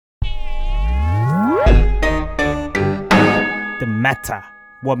matter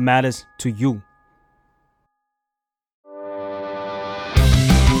what matters to you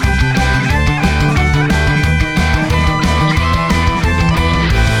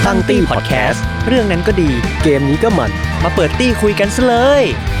ตั้งตี้พอดแคสต์เรื่องนั้นก็ดีเกมนี้ก็มันมาเปิดตี้คุยกันซะเลย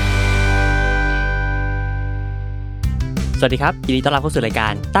สวัสดีครับยินดีต้อนรับเข้าสู่รายกา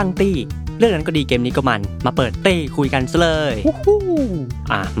รตั้งตี้เรื่องนั้นก็ดีเกมนี้ก็มันมาเปิดตี้คุยกันซะเลย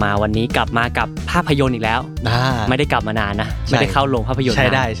มาวันนี้กลับมากับภาพยนตร์อีกแล้วไม่ได้กลับมานานนะไม่ได้เข้าโรงภาพยนตร์ใช่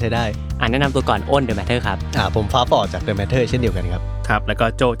ได้แนะนำตัวก่อนอ้น The Matter ครับผมฟ้าปอจาก The Matter เช่นเดียวกันครับครับแล้วก็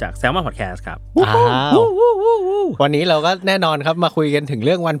โจจาก Salmon Podcast ครับวันนี้เราก็แน่นอนครับมาคุยกันถึงเ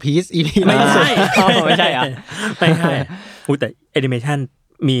รื่อง One Piece EP ไม่ใช่ไม่ใช่อ่ะไม่ใช่แต่แอนิเมชั่น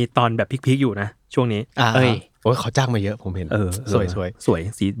มีตอนแบบพีคๆอยู่นะช่วงนี้โอ้ยเขาจ้างมาเยอะผมเห็นสวย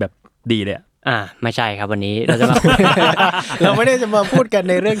สีแบบดีเลยไม่ใช่ครับวันนี้เราจะมา เราไม่ได้จะมาพูดกัน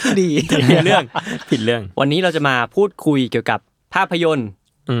ในเรื่องที่ดีผิดเรื่องวันนี้เราจะมาพูดคุยเกี่ยวกับภาพยนตร์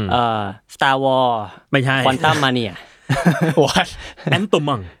Star Wars ไม่ใช่ Quantumania What แอนโต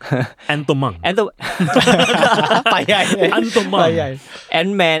มังไปใหญ่แอนโตมัง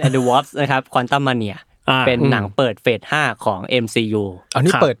Ant-Man and the Wasp นะครับ Quantumania เป็นหนังเปิดเฟส5ของ MCU อัน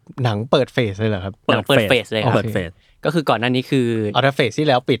นี้เปิดหนังเปิดเฟสเลยเหรอครับหนังเปิดเฟสเลยครับก็คือก่อนหน้านี้คือเฟสที่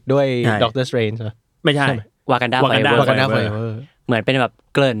แล้วปิดด้วย Doctor Strange ไม่ใช่Wakanda Forever เหมือนเป็นแบบ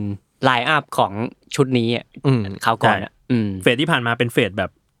เกริ่นไลน์อัพของชุดนี้คราวก่อนเฟสที่ผ่านมาเป็นเฟสแบบ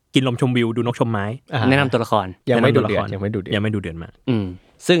กินลมชมวิวดูนกชมไม้แนะนำตัวละครยังไม่ดูเดือดมาก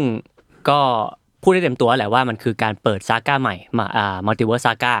ซึ่งก็พูดได้เต็มตัวแหละว่ามันคือการเปิดซาก้าใหม่Multiverse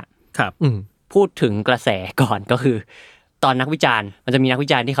Saga ครับพูดถึงกระแสก่อนก็คือตอนนักวิจารณ์มันจะมีนักวิ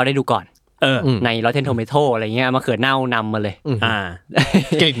จารณ์ที่เขาได้ดูก่อนใน Rotten Tomato อะไรเงี้ยมะเขือเน่านำมาเลย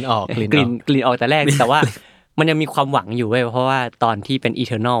กลิ่นออกแต่แรกแต่ว่ามันยังมีความหวังอยู่เว้ยเพราะว่าตอนที่เป็น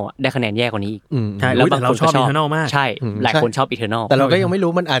Eternal ได้คะแนนแย่กว่านี้อีกใช่แล้วบางคนชอบ Eternal มากใช่หลายคนชอบ Eternal แต่เราก็ยังไม่รู้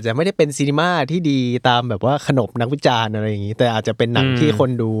มันอาจจะไม่ได้เป็นซีนีมาที่ดีตามแบบว่าขนบนักวิจารณ์อะไรอย่างงี้แต่อาจจะเป็นหนังที่คน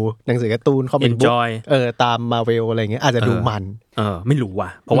ดูหนังสือการ์ตูนคอมิกบุ๊กตาม Marvel อะไรอย่างเงี้ยอาจจะดูมันไม่รู้ว่ะ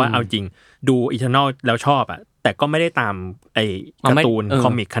เพราะว่าเอาจริงดู Eternal แล้วชอบแต่ก็ไม่ได้ตามไอ้การ์ตูนค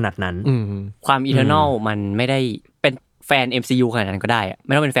อมิกขนาดนั้นความ Eternal มันไม่ได้เป็นแฟน MCU ขนาดนั้นก็ได้ไ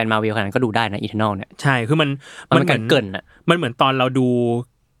ม่ต้องเป็นแฟน Marvel ขนาดนั้นก็ดูได้นะ Eternal เนี่ยใช่คือมันเหมือนมันเหมือนตอนเราดู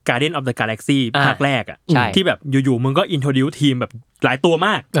Guardian of the Galaxy ภาคแรกที่แบบอยู่ๆมึงก็ introduce ทีมแบบหลายตัวม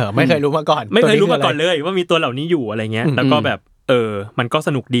ากไม่เคยรู้มาก่อนเลยว่ามีตัวเหล่านี้อยู่อะไรเงี้ยแล้วก็แบบมันก็ส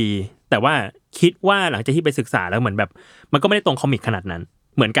นุกดีแต่ว่าคิดว่าหลังจากที่ไปศึกษาแล้วเหมือนแบบมันก็ไม่ได้ตรงคอมิกขนาดนั้น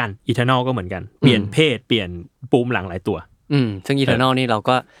เหมือนกัน Eternal ก็เหมือนกันเปลี่ยนเพศเปลี่ยนปูมหลังหลายตัวซึ่ง Eternal นี่เรา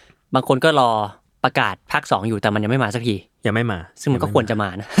ก็บางคนก็รอประกาศภาค2อยู่แต่มันยังไม่มาสักทียังไม่มาซึ่งมันก็ควรจะมา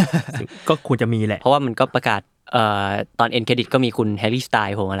นะก็ควรจะมีแหละเพราะว่ามันก็ประกาศตอน end credit ก็มีคุณแฮร์รี่สไต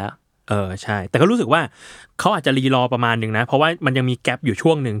ล์โผล่มาแล้วใช่แต่ก็รู้สึกว่าเขาอาจจะรีรอประมาณนึงนะเพราะว่ามันยังมีแกปอยู่ช่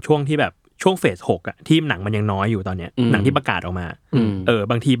วงนึงช่วงที่แบบช่วงเฟส6ที่หนังมันยังน้อยอยู่ตอนเนี้ยหนังที่ประกาศออกมา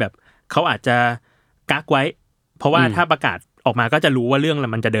บางทีแบบเขาอาจจะกักไว้เพราะว่าถ้าประกาศออกมาก็จะรู้ว่าเรื่อง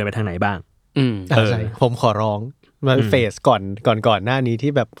มันจะเดินไปทางไหนบ้างใช่ผมขอร้องมันเฟสก่อนหน้านี้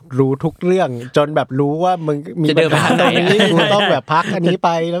ที่แบบรู้ทุกเรื่องจนแบบรู้ว่ามึงมีปัญหาตรงนี้กูต้องแบบพักอันนี้ไป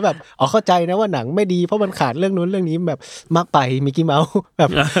แล้วแบบเข้าใจนะว่าหนังไม่ดีเพราะมันขาดเรื่องนู้นเรื่องนี้แบบมากไปมิกกี้เมาส์แบบ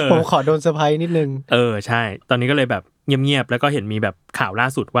ผมขอโดนเซอร์ไพรส์นิดนึงใช่ตอนนี้ก็เลยแบบเงียบๆแล้วก็เห็นมีแบบข่าวล่า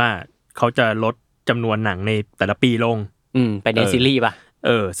สุดว่าเขาจะลดจำนวนหนังในแต่ละปีลงไปในซีรีส์ป่ะ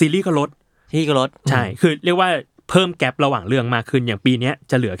ซีรีส์ก็ลดใช่คือเรียกว่าเพิ่มแกประหว่างเรื่องมากขึ้นอย่างปีนี้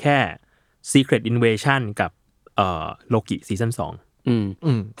จะเหลือแค่ Secret Invasion กับโลกิซีซั่น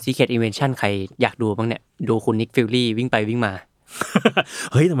2 Secret Invasion ใครอยากดูบ้างเนี่ยดูคุณนิกฟิลลี่วิ่งไปวิ่งมา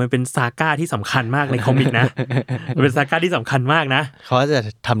เฮ้ยแต่มันเป็นซาก้าที่สำคัญมากในคอมิกนะมันเป็นซาก้าที่สำคัญมากนะเขาจะ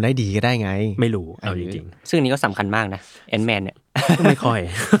ทำได้ดีก็ได้ไงไม่รู้เอาจริงๆซึ่งนี้ก็สำคัญมากนะ Ant-Man เนี่ยไม่ค่อย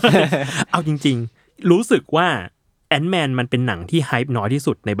เอาจริงๆรู้สึกว่า Ant-Man มันเป็นหนังที่ไฮป์น้อยที่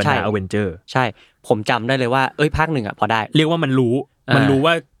สุดในบรรดา Avenger ใช่ผมจำได้เลยว่าภาค1พอได้เรียกว่ามันรู้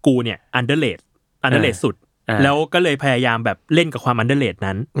ว่ากูเนี่ย underrate สุดแล้วก็เลยพยายามแบบเล่นกับความอันเดอร์เรท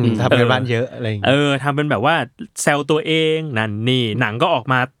นั้นทำกันบ้านเยอะอะไรอย่างเงี้ยทำเป็นแบบว่าแซวตัวเองนั่นนี่หนังก็ออก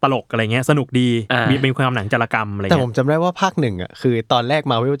มาตลกอะไรเงี้ยสนุกดีมีเป็นความหนังจารกรรมอะไรเงี้ยแต่ผมจำได้ว่าภาค1คือตอนแรก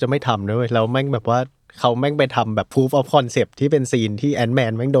Marvel จะไม่ทำด้วยแล้วแม่งแบบว่าเขาแม่งไปทำแบบ proof of concept ที่เป็นซีนที่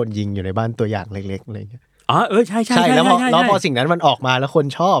Ant-Man แม่งโดนยิงอยู่ในบ้านตัวอย่างเล็กๆอะไรเงี้ยใช่แล้วพอสิ่งนั้นมันออกมาแล้วคน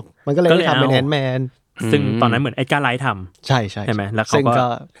ชอบมันก็เลยทำเป็น Ant-Man ซึ่งตอนนั้นเหมือนไอ้การไลท์ทำใช่ไหมแล้วเ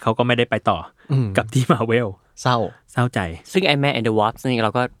ขาก็ไม่ได้ไปต่อกับที่ Marvel เศร้าใจซึ่ง Ant-Man and the Wasp นี่เร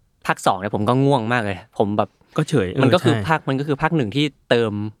าก็ภาค2เนี่ยผมก็ง่วงมากเลยผมแบบก็เฉยมันก็คือภาค1ที่เติ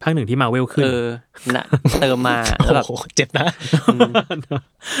มภาค1ที่ Marvel ขึ้นนะเติมมาแล้วแบบเจ็บนะ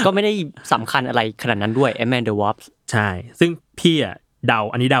ก็ไม่ได้สำคัญอะไรขนาดนั้นด้วย Ant-Man and the Wasp ใช่ซึ่งพี่อ่ะเดา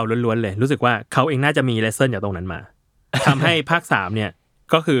อันนี้เดาล้วนๆเลยรู้สึกว่าเขาเองน่าจะมีเลสเซ่นจากตรงนั้นมา ทำให้ภาค3เนี่ย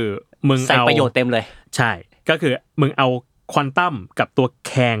ก็คือมึงเอาใส่ประโยชน์เต็มเลยใช่ก็คือมึงเอาควอนตัมกับตัว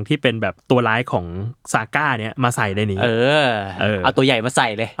แคงที่เป็นแบบตัวร้ายของซาก้าเนี่ยมาใส่ในนี้เอาตัวใหญ่มาใส่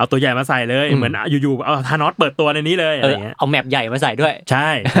เลยเอาตัวใหญ่มาใส่เลยเหมือนอยู่ๆเอาธานอสเปิดตัวในนี้เลยอะไรเงี้ยเอาแมปใหญ่มาใส่ด้วยใช่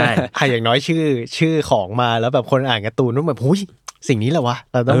อย่างน้อยชื่อของมาแล้วแบบคนอ่านการ์ตูนต้องแบบหุ้ยสิ่งนี้แหละวะ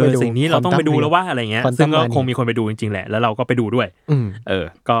เราต้องไปดูสิ่งนี้เราต้องไปดูแล้วว่าอะไรเงี้ยซึ่งก็คงมีคนไปดูจริงๆแหละแล้วเราก็ไปดูด้วย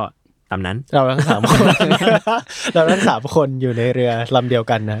ก็ตามนั้นเราทั้ง3 คนเราทั้ง3 คนอยู่ในเรือลำเดียว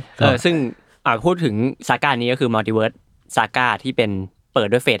กันนะซึ่งพูดถึงซาก้านี้ก็คือมัลติเวิร์สซาก้าที่เป็นเปิด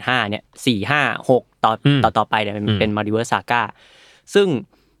ด้วยเฟส5เนี่ย4 5 6ต่อไปเนี่ยมันเป็นมัลติเวิร์สซาก้าซึ่ง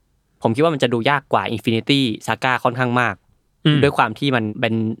ผมคิดว่ามันจะดูยากกว่า Infinity Saga ค่อนข้างมากด้วยความที่มันเป็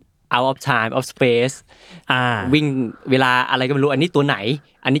น out of time of space วิ่งเวลาอะไรก็ไม่รู้อันนี้ตัวไหน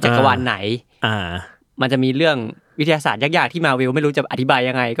อันนี้จักรวาลไหนมันจะมีเรื่องวิทยาศาสตร์ยากๆที่มาวิลไม่รู้จะอธิบาย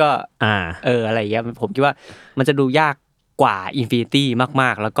ยังไงก็อะไรอย่างเงี้ยผมคิดว่ามันจะดูยากกว่า Infinity ม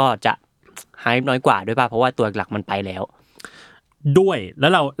ากๆแล้วก็จะไฮป์น้อยกว่าด้วยป่ะเพราะว่าตัวหลักมันไปแล้วด้วยแล้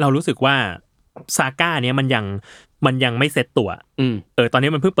วเรารู้สึกว่าซาก้าเนี้ยมันยังไม่เซตตัวตอน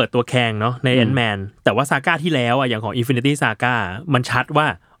นี้มันเพิ่งเปิดตัวแคงเนาะใน Ant-Man แต่ว่าซาก้าที่แล้วอ่ะอย่างของ Infinity Saga มันชัดว่า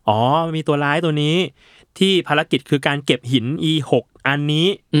มีตัวร้ายตัวนี้ที่ภารกิจคือการเก็บหิน E6 อันนี้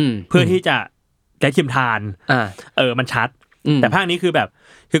เพื่อที่จะแก้เข็มทานมันชัดแต่ภาคนี้คือแบบ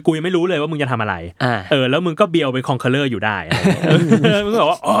คือกูยังไม่รู้เลยว่ามึงจะทำอะไรแล้วมึงก็เบียวเป็นคอนเคอร์เลอร์อยู่ได้มึงบอก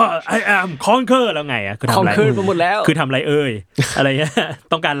ว่าI am conquer แล้วไงอ่ะคือทำอะไรไปหมดแล้วคือทำอะไรอะไรเงี้ย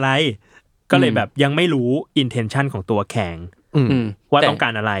ต้องการอะไรก็เลยแบบยังไม่รู้ intention ของตัวแข่งว่าต้องกา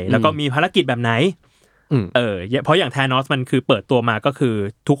รอะไรแล้วก็มีภารกิจแบบไหนเพราะอย่างแทนอสมันคือเปิดตัวมาก็คือ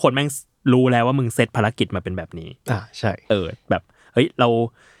ทุกคนแม่งรู้แล้วว่ามึงเซตภารกิจมาเป็นแบบนี้ใช่แบบเฮ้ยเรา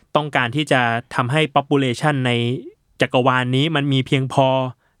ต้องการที่จะทำให้ population ในจักรวาลนี้มันมีเพียงพอ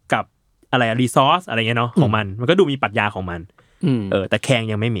กับอะไรresource อะไรเงี้ยเนาะของมันก็ดูมีปรัชญาของมันแต่แข่ง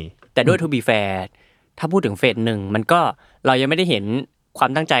ยังไม่มีแต่ด้วย to be fair ถ้าพูดถึงเฟส1มันก็เรายังไม่ได้เห็นความ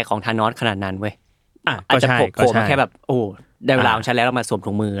ตั้งใจของธานอสขนาดนั้นเว้ยอาจจะโผล่มาแค่แบบได้เวลาของฉันแล้วมาสวม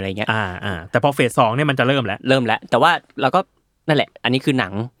ถุงมืออะไรเงี้ยแต่พอเฟส2เนี่ยมันจะเริ่มแล้วแต่ว่าเราก็นั่นแหละอันนี้คือหนั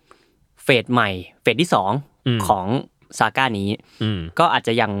งเฟสใหม่เฟสที่2ของซาก้านี้ก็อาจจ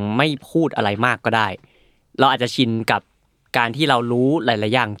ะยังไม่พูดอะไรมากก็ได้เราอาจจะชินกับการที่เรารู้หลา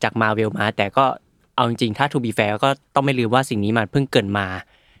ยๆอย่างจาก Marvel มาแต่ก็เอาจริงๆถ้า to be fair ก็ต้องไม่ลืมว่าสิ่งนี้มันเพิ่งเกิดมา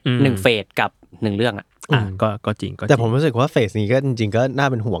1เฟสกับ1เรื่องก็จริงแต่ผมรู้สึกว่าเฟสนี้ก็จริงๆก็น่า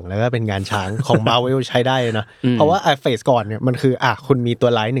เป็นห่วงแล้วก็เป็นงานช้างของ Marvel ใช้ได้นะเพราะว่าเฟสก่อนเนี่ยมันคือคุณมีตัว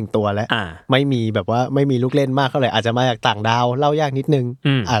ร้าย1ตัวแล้วไม่มีแบบว่าไม่มีลูกเล่นมากเท่าไหร่อาจจะมาจากต่างดาวเล่ายากนิดนึง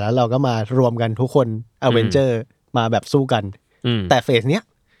แล้วเราก็มารวมกันทุกคนอเวนเจอร์มาแบบสู้กันแต่เฟสเนี้ย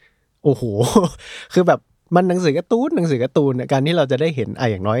โอ้โหคือแบบมันหนังสือการ์ตูนการที่เราจะได้เห็น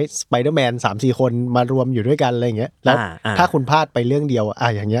อย่างน้อยสไปเดอร์แมน 3-4 คนมารวมอยู่ด้วยกันอะไรอย่างเงี้ยแล้วถ้าคุณพลาดไปเรื่องเดียว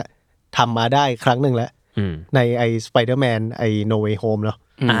อย่างเงี้ยทำมาได้ครั้งนึงแล้วในสไปเดอร์แมนNo Way Home เนาะ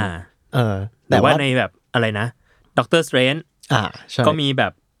แต่ว่าในแบบอะไรนะด็อกเตอร์สเตรนจ์ก็มีแบ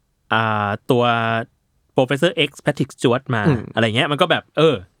บตัว Professor X Patrick Stewart มาอะไรเงี้ยมันก็แบบ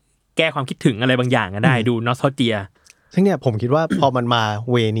แก้ความคิดถึงอะไรบางอย่างก็ได้ดูนอสทอเจียซึ่งเนี่ยผมคิดว่าพอมันมา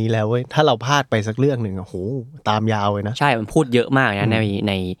เวนี้แล้วเว้ยถ้าเราพลาดไปสักเรื่องหนึ่งโอ้โหตามยาวเลยนะใช่มันพูดเยอะมากนะ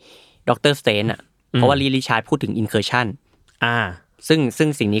ในด็อกเตอร์สเตรนจ์เพราะว่าริชาร์ดพูดถึง incursion ซึ่ง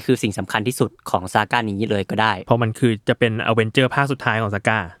สิ่งนี้คือสิ่งสำคัญที่สุดของซาก้านี้เลยก็ได้เพราะมันคือจะเป็นอเวนเจอร์ภาคสุดท้ายของซา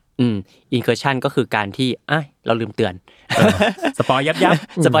ก้าincursion ก็คือการที่เราลืมเตือนสปอย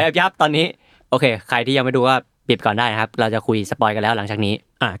ยับตอนนี้โอเคใครที่ยังไม่ดูก็ปิดก่อนได้นะครับเราจะคุยสปอยกันแล้วหลังจากนี้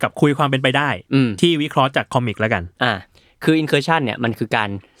กับคุยความเป็นไปได้ที่วิเคราะห์จากคอมิกแล้วกันคือ incursion เนี่ยมันคือการ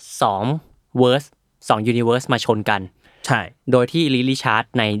2 verse 2 universe มาชนกันใช่โดยที่ลิชาร์ด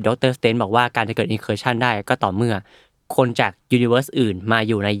ในด็อกเตอร์สเตนบอกว่าการจะเกิด incursion ได้ก็ต่อเมื่อคนจากยูนิเวอร์สอื่นมา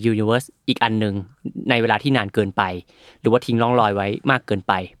อยู่ในยูนิเวอร์สอีกอันนึงในเวลาที่นานเกินไปหรือว่าทิ้งร่องรอยไว้มากเกิน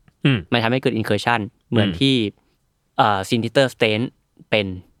ไปมันทำให้เกิด incursion เหมือนที่ซินติเตอร์สเตนเป็น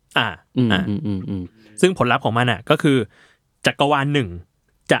ซึ่งผลลัพธ์ของมันก็คือจักรวาล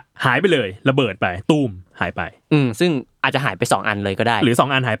1จะหายไปเลยระเบิดไปตูมหายไปซึ่งอาจจะหายไป2อันเลยก็ได้หรือ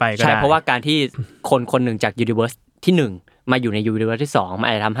2อันหายไปก็ได้ใช่เพราะว่าการที่คนหนึ่งจากยูนิเวอร์สที่1มาอยู่ในยูนิเวอร์สที่2มัน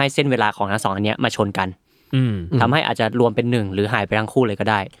อาจจะทำให้เส้นเวลาของทั้ง2อันเนี้ยมาชนกันทำให้อาจจะรวมเป็น1หรือหายไปทั้งคู่เลยก็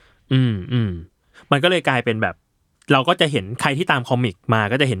ได้มันก็เลยกลายเป็นแบบเราก็จะเห็นใครที่ตามคอมิกมา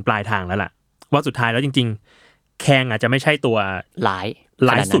ก็จะเห็นปลายทางแล้วล่ะว่าสุดท้ายแล้วจริงๆแคงอาจจะไม่ใช่ตัวร้าย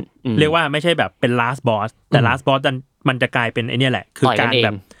สุดเรียกว่าไม่ใใช่แบบเป็น last boss แต่ last boss มันจะกลายเป็นไอ้นี่แหละคือการแบ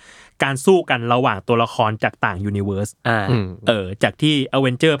บการสู้กันระหว่างตัวละครจากต่างยูนิเวอร์สจากที่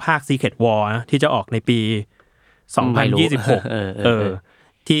Avenger ภาค Secret War ที่จะออกในปี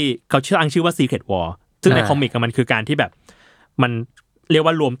 2026ที่เขาตั้งชื่อว่า Secret War ซึ่งในคอมิกมันคือการที่แบบมันเรียก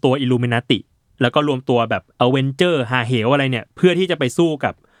ว่ารวมตัว Illuminati แล้วก็รวมตัวแบบ Avenger หาเหวอะไรเนี่ยเพื่อที่จะไปสู้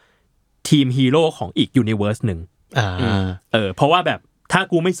กับทีมฮีโร่ของอีกยูนิเวอร์สนึงเพราะว่าแบบถ้า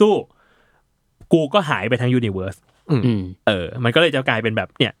กูไม่สู้กูก็หายไปทั้งยูนิเวอร์สมันก็เลยจะกลายเป็นแบบ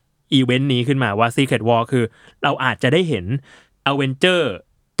เนี่ยอีเวนต์นี้ขึ้นมาว่า Secret War คือเราอาจจะได้เห็น Avenger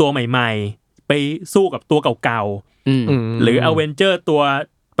ตัวใหม่ๆไปสู้กับตัวเก่าๆหรือ Avenger ตัว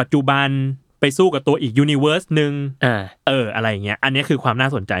ปัจจุบันไปสู้กับตัวอีกยูนิเวอร์สนึงอะไรอย่างเงี้ยอันนี้คือความน่า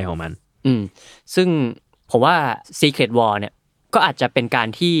สนใจของมันซึ่งผมว่า Secret War เนี่ยก็อาจจะเป็นการ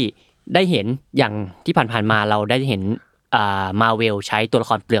ที่ได้เห็นอย่างที่ผ่านๆมาเราได้เห็นMarvel ใช้ตัวละ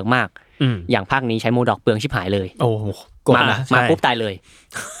ครเปลืองมากอย่างภาคนี้ใช้โมดอกเปลืองชิบหายเลยโอ้โกรธนะมาปุ๊บตายเลย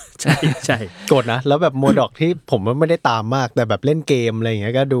ใช่โกรธนะแล้วแบบโมดอกที่ผมไม่ได้ตามมากแต่แบบเล่นเกมอะไรอย่างเ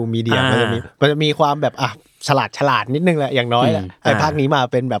งี้ยก็ดูมีเดียมันจะมีความแบบฉลาดนิดนึงแหละอย่างน้อยแหละไอ้ภาคนี้มา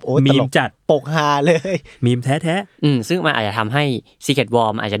เป็นแบบโอ้ตลกจัดปกฮาเลยมีมแท้ๆซึ่งมันอาจจะทำให้ Secret War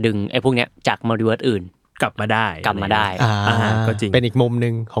อาจจะดึงไอ้พวกเนี้ยจากมัลติเวิร์สอื่นกลับมาได้ก็จริงเป็นอีกมุมนึ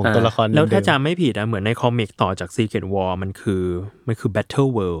งของตัวละครแล้วถ้าจำไม่ผิดเหมือนในคอมิกต่อจาก Secret War มันคือ Battle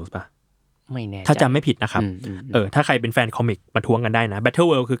World ป่ะไม่แน่ถ้าจำไม่ผิดนะครับถ้าใครเป็นแฟนคอมิกมาทวงกันได้นะ Battle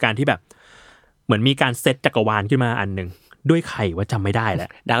World คือการที่แบบเหมือนมีการเซตจักรวาลขึ้นมาอันนึงด้วยใครว่าจำไม่ได้แล้ว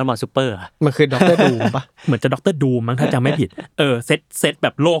ดราก้อนบอลซูเปอร์มันคือด็อกเตอร์ดูมป่ะเหมือนจะด็อกเตอร์ดูมมั้งถ้าจำไม่ผิดเซตแบ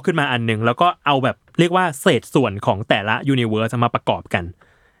บโลกขึ้นมาอันนึงแล้วก็เอาแบบเรียกว่าเศษส่วนของแต่ละยูนิเวอร์สมาประกอบกัน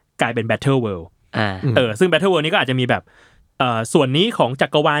กลายเป็น Battle Worldซึ่ง Battle World นี้ก็อาจจะมีแบบส่วนนี้ของจั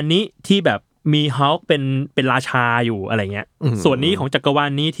กรวาลนี้ที่แบบมีฮัลค์เป็นราชาอยู่อะไรเงี้ยส่วนนี้ของจักรวา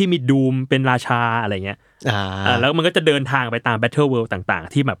ลนี้ที่มีดูมเป็นราชาอะไรเงี้ยแล้วมันก็จะเดินทางไปตาม Battle World ต่าง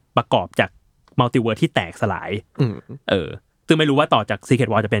ๆที่แบบประกอบจากมัลติเวิร์สที่แตกสลายซึ่งไม่รู้ว่าต่อจาก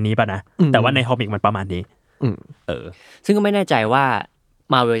Secret War จะเป็นนี้ป่ะนะแต่ว่าในคอมิกมันประมาณนี้ซึ่งก็ไม่แน่ใจว่า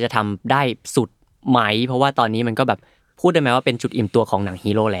Marvel จะทำได้สุดไหมเพราะว่าตอนนี้มันก็แบบพูดได้ไหมว่าเป็นจุดอิ่มตัวของหนัง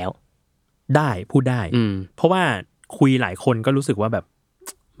ฮีโร่แล้วได้พูดได้เพราะว่าคุยหลายคนก็รู้สึกว่าแบบ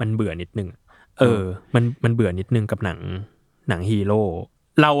มันเบื่อนิดนึงมันเบื่อนิดนึงกับหนังฮีโร่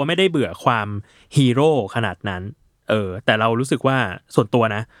เราไม่ได้เบื่อความฮีโร่ขนาดนั้นแต่เรารู้สึกว่าส่วนตัว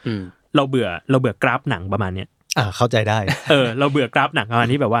นะเราเบื่อกราฟหนังประมาณเนี้ยเข้าใจได้เราเบื่อกราฟหนังประมาณ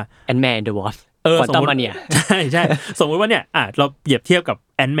นี้แบบว่า Ant-Man and the Wasp Quantumania ใช่สมมุติว่าเนี่ยเราเปรียบเทียบกับ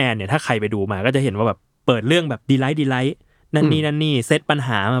Ant-Man เนี่ยถ้าใครไปดูมาก็จะเห็นว่าแบบเปิดเรื่องแบบดีไลท์นั่นนี่เซตปัญห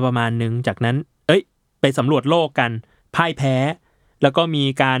ามาประมาณนึงจากนั้นไปสำรวจโลกกันพ่ายแพ้แล้วก็มี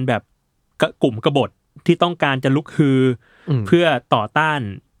การแบบกลุ่มกบฏที่ต้องการจะลุกฮือเพื่อต่อต้าน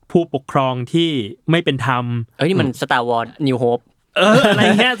ผู้ปกครองที่ไม่เป็นธรรมนี่มัน Star Wars New Hope อะไร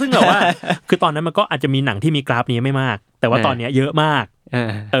เงี้ยซึ่งแบบว่าคือตอนนั้นมันก็อาจจะมีหนังที่มีกราฟนี้ไม่มากแต่ว่าตอนนี้เยอะมาก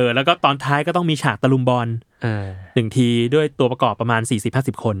แล้วก็ตอนท้ายก็ต้องมีฉากตะลุมบอล1ทีด้วยตัวประกอบประมาณ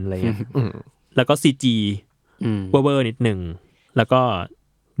 40-50 คนอะไรเงี้ยแล้วก็ CG เวอร์นิดนึงแล้วก็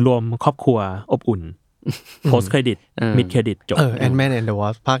รวมครอบครัวอบอุ่นpost credit mid credit จบAnt-Man and the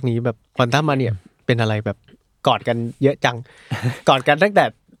Wasp ภาคนี้แบบQuantumaniaเป็นอะไรแบบกอดกันเยอะจังกอดกันตั้งแต่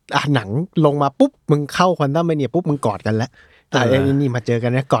หนังลงมาปุ๊บมึงเข้าQuantumaniaปุ๊บมึงกอดกันแล้วนี่มาเจอกั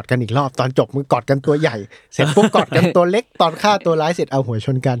นนะกอดกันอีกรอบตอนจบมึงกอดกันตัวใหญ่เสร็จปุ๊บกอดกันตัวเล็กตอนฆ่าตัวร้ายเสร็จเอาหัวช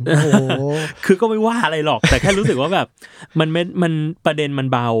นกันโอ้โหคือก็ไม่ว่าอะไรหรอกแต่แค่รู้สึกว่าแบบมันประเด็นมัน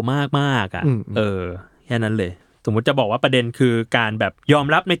เบามากๆอ่ะแค่นั้นเลยสมมุติจะบอกว่าประเด็นคือการแบบยอม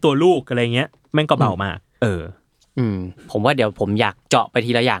รับในตัวลูกอะไรเงี้ยแม่งก็เบามากผมว่าเดี๋ยวผมอยากเจาะไป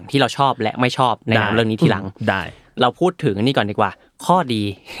ทีละอย่างที่เราชอบและไม่ชอบในหนังเรื่องนี้ทีหลังได้เราพูดถึงอันนี้ก่อนดีกว่าข้อดี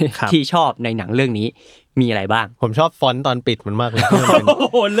ที่ชอบในหนังเรื่องนี้มีอะไรบ้างผมชอบฟอนต์ตอนปิดมันมากเลยโอ้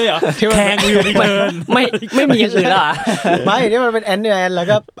โหเลยเหรอแข่งวิวรีเทิร์นไม่มีอย่างอื่นแล้วไม่นี่มันเป็นแอนด์แมนแล้ว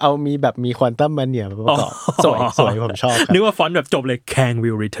ก็เอามีควอนตัมมาเนียประกอบสวยผมชอบนึกว่าฟอนต์แบบจบเลยแข่ง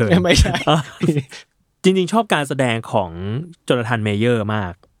วิวรีเทิร์นไม่ใช่จริงๆชอบการแสดงของโจนาธานเมเยอร์มา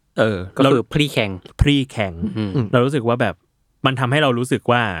กก็คือพรีแข่งเรารู้สึกว่าแบบมันทำให้เรารู้สึก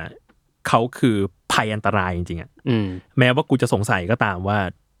ว่าเขาคือภัยอันตรายจริงๆอ่ะแม้ว่ากูจะสงสัยก็ตามว่า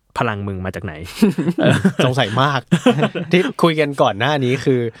พลังมึงมาจากไหน สงสัยมาก ที่คุยกันก่อนหน้านี้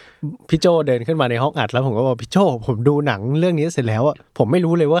คือพี่โจเดินขึ้นมาในห้องอัดแล้วผมก็บอกพี่โจผมดูหนังเรื่องนี้เสร็จแล้วอ่ะผมไม่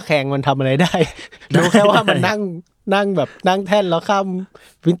รู้เลยว่าแคงมันทำอะไรได้รู้แค่ว่ามันนั่งแบบนั่งแท่นแล้วข้าม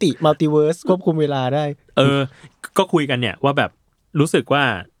มิติมัลติเวิร์สควบคุมเวลาได้ก็คุยกันเนี่ยว่าแบบรู้สึกว่า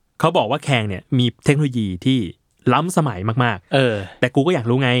เขาบอกว่าแคงเนี่ยมีเทคโนโลยีที่ล้ำสมัยมากๆแต่กูก็อยาก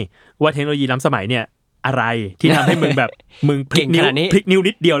รู้ไงว่าเทคโนโลยีล้ำสมัยเนี่ยอะไรที่ทำให้มึงแบบมึงพลิกนิ้ว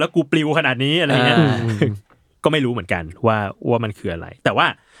นิดเดียวแล้วกูปลิวขนาดนี้อะไรเงี้ยก็ไม่รู้เหมือนกันว่ามันคืออะไรแต่ว่า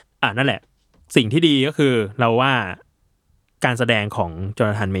นั่นแหละสิ่งที่ดีก็คือเราว่าการแสดงของโจ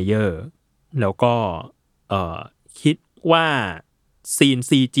นาธานเมเยอร์แล้วก็ คิดว่าซีน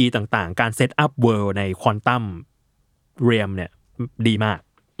CG ต่างๆการเซตอัพเวิลด์ในควอนตัมเรียมเนี่ยดีมาก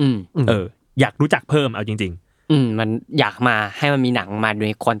อยากรู้จักเพิ่มเอาจริงๆมันอยากมาให้มันมีหนังมาใน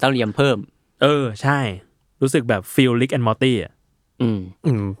ควอนตัมเรียมเพิ่มใช่รู้สึกแบบฟีลลิกแอนด์มอร์ตี้อ่ะ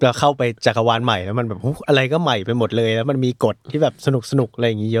แล้วเข้าไปจักรวาลใหม่แล้วมันแบบอะไรก็ใหม่ไปหมดเลยแล้วมันมีกฎที่แบบสนุกอะไร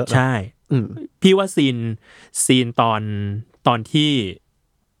อย่างงี้เยอะใช่พี่ว่าซีนตอนที่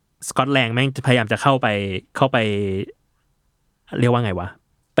สกอตแลนด์แม่งพยายามจะเข้าไปเรียกว่าไงวะ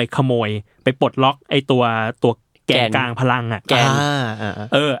ไปขโมยไปปลดล็อกไอ้ตัวแกนกลางพลังอ่ะแกน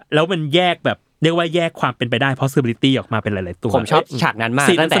แล้วมันแยกแบบเรียกว่าแยกความเป็นไปได้ possibility ออกมาเป็นหลายๆตัวผมชอบฉากนั้นมาก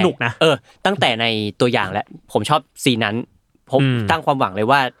ตั้งแต่สนุกนะตั้งแต่ในตัวอย่างแล้วผมชอบซีนนั้นผมตั้งความหวังเลย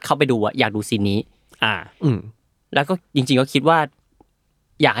ว่าเข้าไปดูอ่ะอยากดูซีนนี้แล้วก็จริงๆก็คิดว่า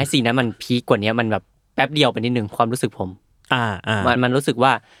อยากให้ซีนนั้นมันพีคกว่านี้มันแบบแป๊บเดียวไปนิดนึงความรู้สึกผมมันรู้สึกว่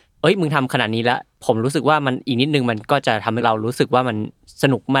าเอ้ยมึงทำขนาดนี้แล้วผมรู้สึกว่ามันอีกนิดนึงมันก็จะทำให้เรารู้สึกว่ามันส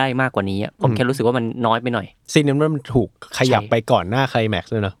นุกมากกว่านี้ผมแค่รู้สึกว่ามันน้อยไปหน่อยซีนนั้นมันถูกขยับไปก่อนหน้าไคลแม็ก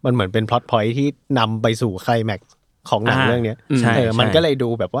ซ์เลยเนาะมันเหมือนเป็นพล็อตพอยท์ที่นำไปสู่ไคลแม็กซ์ของหนังเรื่องนี้มันก็เลยดู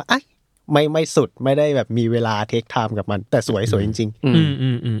แบบว่าไม่สุดไม่ได้แบบมีเวลาเทคไทม์กับมันแต่สวยจริง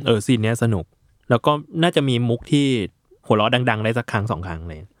ๆซีนนี้สนุกแล้วก็น่าจะมีมุกที่หัวเราะดังๆได้สักครั้ง2ครั้ง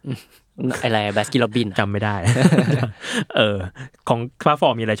เลยอะไรแบสกิลโรบินจำไม่ได้ของคลาฟอ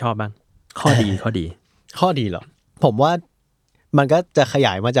ร์มีอะไรชอบบ้างข้อดีเหรอผมว่ามันก็จะขย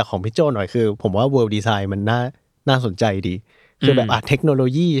ายมาจากของพี่โจหน่อยคือผมว่า world design มันน่าสนใจดีคือแบบเทคโนโล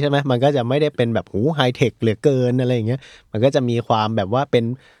ยีใช่ไหมมันก็จะไม่ได้เป็นแบบไฮเทคเหลือเกินอะไรอย่างเงี้ยมันก็จะมีความแบบว่าเป็น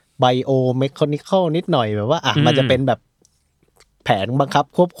ไบโอเมคานิคอลนิดหน่อยแบบว่ามันจะเป็นแบบแผนบังคับ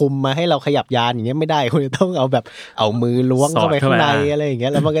ควบคุมมาให้เราขยับยานอย่างเงี้ยไม่ได้คุณจะต้องเอาแบบเอามือล้วงเข้าไปข้างในอะไรอย่างเงี้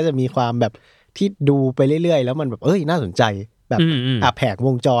ยแล้วมันก็จะมีความแบบที่ดูไปเรื่อยๆแล้วมันแบบน่าสนใจแบบแผงว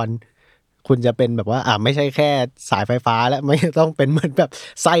งจรคุณจะเป็นแบบว่าไม่ใช่แค่สายไฟฟ้าแล้วไม่ต้องเป็นเหมือนแบบ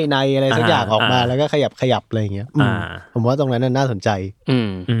ไส้ในอะไรสักอย่างออกมาแล้วก็ขยับอะไรอย่างเงี้ยผมว่าตรงนั้นน่าสนใจ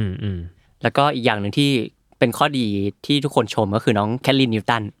แล้วก็อีกอย่างนึงที่เป็นข้อดีที่ทุกคนชมก็คือน้องแคทลินนิว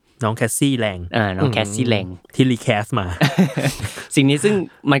ตันน้องแคสซี่แรงน้องแคสซี่แรงที่รีแคสมา สิ่งนี้ซึ่ง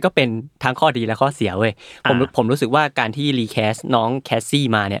มันก็เป็นทั้งข้อดีและข้อเสียเว้ยผมรู้สึกว่าการที่รีแคสน้องแคสซี่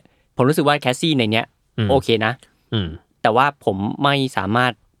มาเนี่ยผมรู้สึกว่าแคสซี่ในเนี้ยโอเคนะแต่ว่าผมไม่สามาร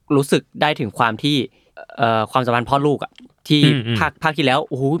ถรู้สึกได้ถึงความที่ความสัมพันธ์พ่อลูกอ่ะที่ภาคที่แล้ว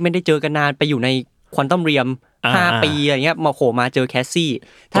โอ้โหไม่ได้เจอกันนานไปอยู่ในควอนตัมเรียม5 ปีอะไรเงี้ยมาเจอแคสซี่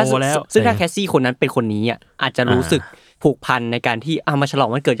ซึ่งถ้าแคสซี่คนนั้นเป็นคนนี้อ่ะอาจจะรู้สึกผูกพันในการที่มาฉลอง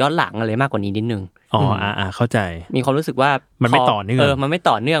วันเกิดย้อนหลังอะไรมากกว่านี้นิดนึงเข้าใจมีความรู้สึกว่ามันไม่ต่อเนื่องมันไม่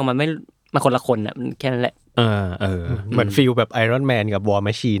ต่อเนื่องมันคนละคนน่ะแค่นั้นแหละเหมือนฟีลแบบไอรอนแมนกับวอร์แม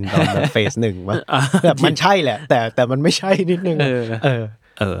ชชีนตอนเฟส 1ว่าแบบมันใช่แหละแต่มันไม่ใช่นิดนึง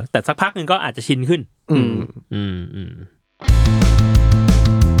แต่สักพักนึงก็อาจจะชินขึ้น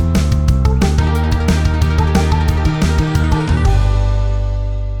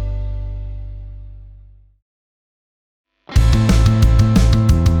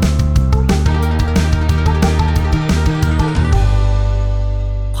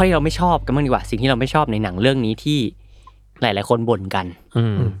ข้อที่เราไม่ชอบกันบ้างดีกว่าสิ่งที่เราไม่ชอบในหนังเรื่องนี้ที่หลายๆคนบ่นกัน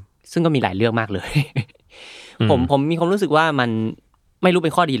ซึ่งก็มีหลายเรื่องมากเลยผมมีความรู้สึกว่ามันไม่รู้เป็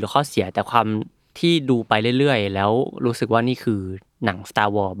นข้อดีหรือข้อเสียแต่ความที่ดูไปเรื่อยๆแล้วรู้สึกว่านี่คือหนัง Star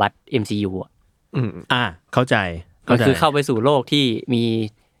Wars บัด MCU เข้าใจก็คือเข้าไปสู่โลกที่มี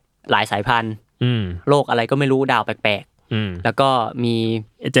หลายสายพันธุ์โลกอะไรก็ไม่รู้ดาวแปลกๆแล้วก็มี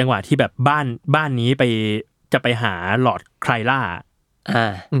จังหวะที่แบบบ้านนี้จะไปหาหลอร์ดไคลล่า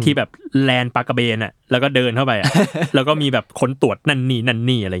ที่แบบแลนปากระเบนอ่ะแล้วก็เดินเข้าไปแล้วก็มีแบบคนตรวจนั่น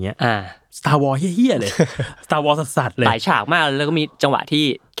นี่อะไรเงี้ยStar Wars เหี้ยๆเลย Star Wars สัสๆเลยหลายฉากมากแล้วก็มีจังหวะที่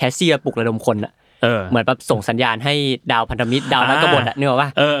แคสซี่ปลุกระดมคนอ่ะเหมือนแบบส่งสัญญาณให้ดาวพันธมิตรดาวนักบฏอ่ะนึกออกป่ะ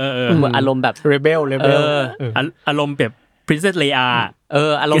เหมือนอารมณ์แบบ Rebel อารมณ์แบบ Princess Leia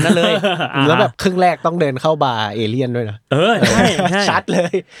อารมณ์นั้นเลยแล้วแบบครึ่งแรกต้องเดินเข้าบาร์เอเลี่ยนด้วยนะใช่ชัดเล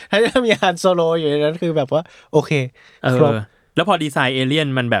ยถ้ามีฮันโซโลอยู่ในนั้นคือแบบว่าโอเคแล้วพอดีไซน์เอเลี่ยน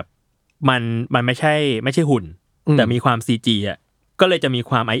มันแบบมันไม่ใช่หุ่นแต่มีความ CG อ่ะก็เลยจะมี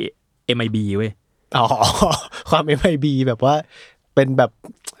ความ MIB เว้ยความ MIB แบบว่าเป็นแบบ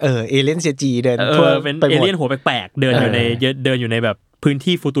เอเลี่ยน CG เดินทั่วเป็นเอเลี่ยนหัวแปลกๆเดินอยู่ในแบบพื้น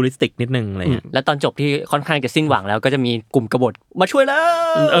ที่ฟูตูริสติกนิดนึงอะไรเงี้ยแล้วตอนจบที่ค่อนข้างจะสิ้นหวังแล้วก็จะมีกลุ่มกบฏมาช่วยแล้ว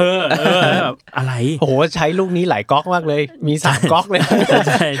แบบอะไรโอ้โหใช้ลูกนี้หลายก๊อกมากเลยมี3ก๊อกเลย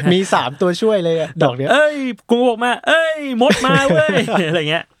มี3ตัวช่วยเลยดอกเนี้ยกูบอกมามดมาเว้ยอะไร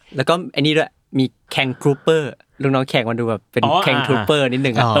เงี้ยแล้วก็อันนี้ด้วยมีแคนครูเปอร์ ลูกน้องแข่งมันดูแบบเป็นแข่งทรูปเปอร์นิด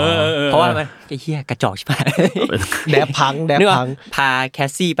นึงอ่ะเพราะว่ามันไอ้เหี้ยกระจอกใช่ไหมแดบพังพาแค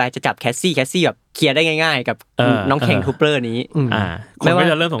สซี่ไปจะจับแคสซี่แบบเคลียร์ได้ง่ายๆกับน้องแข่งทรูปเปอร์นี้คนก็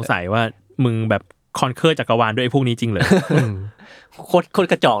จะเริ่มสงสัยว่ามึงแบบคอนเคอร์จักรวาลด้วยไอ้พวกนี้จริงเหรอโคตร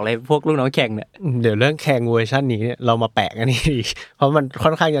กระจอกเลยพวกลูกน้องแข่งเนี่ยเดี๋ยวเรื่องแข่งเวอร์ชันนี้เนี่ยเรามาแปะกันนี่เพราะมันค่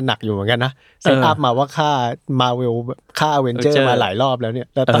อนข้างจะหนักอยู่เหมือนกันนะเซตอัพมาว่าค่ามาเวลค่าอเวนเจอร์มาหลายรอบแล้วเนี่ย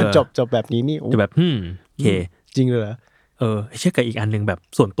แล้วตอนจบแบบนี้นี่จะแบบโอเคจริงเลยเชื่อกับอีกอันนึงแบบ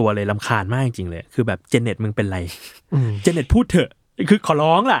ส่วนตัวเลยรำคาญมากจริงเลยคือแบบเจเน็ตมึงเป็นไรเจเน็ตพูดเถอะคือขอ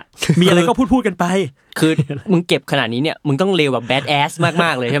ร้องล่ะมีอะไรก็พูดกันไปคือมึงเก็บขนาดนี้เนี่ยมึงต้องเลวแบบแบดแอสม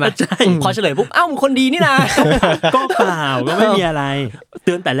ากๆเลยใช่ไหมใช่พอเฉลยปุ๊บเอ้ามึงคนดีนี่นะก็เปล่าก็ไม่มีอะไรเ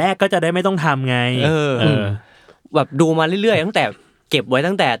ตือนแต่แรกก็จะได้ไม่ต้องทำไงแบบดูมาเรื่อยๆตั้งแต่เก็บไว้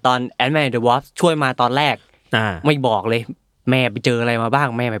ตั้งแต่ตอน Ant-Man and the Wasp ช่วยมาตอนแรกไม่บอกเลยแม่ไปเจออะไรมาบ้าง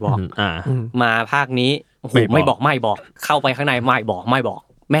แม่ไม่บอกมาภาคนี้โอ้โหไม่บอกเข้าไปข้างในไม่บอกแ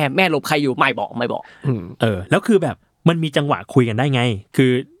ม่หลบใครอยู่ไม่บอกแล้วคือแบบมันมีจังหวะคุยกันได้ไง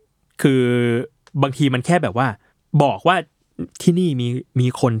คือบางทีมันแค่แบบว่าบอกว่าที่นี่มี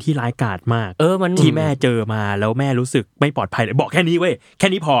คนที่ร้ายกาจมากมันที่แม่เจอมาแล้วแม่รู้สึกไม่ปลอดภัยเลยบอกแค่นี้เว้ยแค่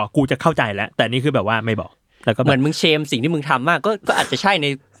นี้พอกูจะเข้าใจแล้วแต่นี่คือแบบว่าไม่บอกแล้วก็เหมือนมึงเชมสิ่งที่มึงทำมากก็อาจจะใช่ใน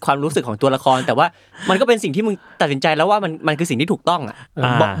ความรู้สึกของตัวละครแต่ว่ามันก็เป็นสิ่งที่มึงตัดสินใจแล้วว่ามันคือสิ่งที่ถูกต้องอ่ะ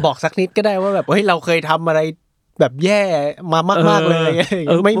บอกสักนิดก็ได้ว่าแบบเฮ้ยเราเคยทำอะไรแบบแย่มามากๆเลย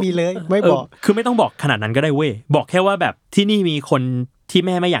ไม่มีเลยไม่บอกคือไม่ต้องบอกขนาดนั้นก็ได้เว้ยบอกแค่ว่าแบบที่นี่มีคนที่แ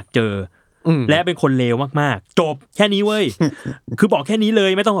ม่ไม่อยากเจอและเป็นคนเลวมากๆจบแค่นี้เว้ยคือบอกแค่นี้เล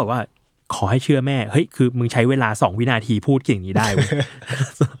ยไม่ต้องแบบว่าขอให้เชื่อแม่เฮ้ยคือมึงใช้เวลา2วินาทีพูดอย่างนี้ได้เว้ย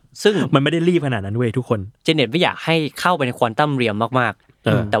ซึ่งมันไม่ได้รีบขนาดนั้นเว้ยทุกคนเจเน็ตไม่อยากให้เข้าไปในควอนตัมเรียมมาก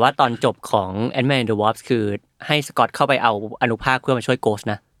ๆแต่ว่าตอนจบของ Ant-Man and the Wasp คือให้สกอตเข้าไปเอาอนุภาคเพื่อมาช่วยโกส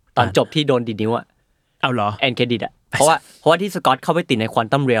นะตอนจบที่โดนดิดนิ้วอ่ะเอาเหรอแอนเครดิตอ่ะเพราะว่าที่สกอตเข้าไปติดในควอน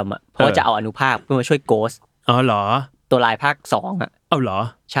ตัมเรียมอ่ะเพราะว่าจะเอาอนุภาคเพื่อมาช่วยโกสอ๋อเหรอตัวลายภาค2อ่ะเอาเหรอ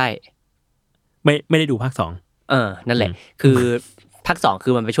ใช่ไม่ได้ดูภาค2นั่นแหละคือภาค2คื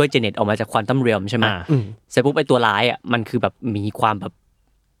อมันไปช่วยเจเน็ตออกมาจากควอนตัมเรียมใช่ไหมเสร็จปุ๊บไอ้ตัวร้ายอ่ะมันคือแบบมีความแบบ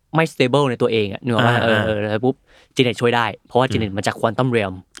ไม่สเตเบิลในตัวเองอ่ะนึกออกป่ะแล้วปุ๊บเจเน็ตช่วยได้เพราะว่าเจเน็ตมาจากควอนตัมเรีย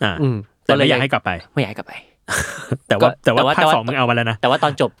มแต่ไม่อยากให้กลับไปไม่อยากให้กลับไปแต่ว่าภาค2มึงเอามาแล้วนะแต่ว่าต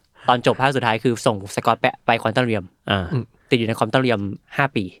อนจบภาคสุดท้ายคือส่งสกอตไปควอนตัมเรียมติดอยู่ในควอนตัมเรียม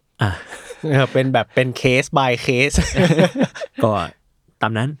5 ปีเป็นแบบเป็นเคส by เคสก็ตา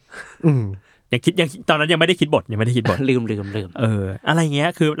มนั้นยังตอนนั้นยังไม่ได้คิดบทลืมอะไรเงี้ย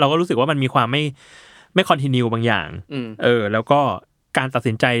คือเราก็รู้สึกว่ามันมีความไม่คอนทินิวบางอย่างแล้วก็การตัด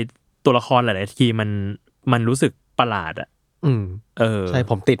สินใจตัวละครหลายๆทีมันรู้สึกประหลาดอ่ะใช่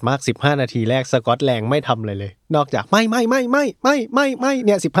ผมติดมาก15นาทีแรกสกอตแลงไม่ทำอะไรเลยนอกจากไม่เ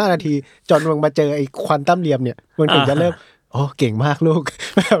นี่ย15นาทีจนมึงมาเจอไอ้ควอนตัมเรียมเนี่ยมึงถึงจะเริ่มโอ้เก่งมากลูก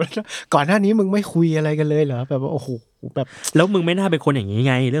ก่อนหน้านี้มึงไม่คุยอะไรกันเลยเหรอแบบว่าโอ้โหแบบแล้วมึงไม่น่าเป็นคนอย่างนี้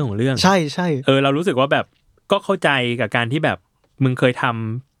ไงเรื่องของเรื่องใช่เรารู้สึกว่าแบบก็เข้าใจกับการที่แบบมึงเคยท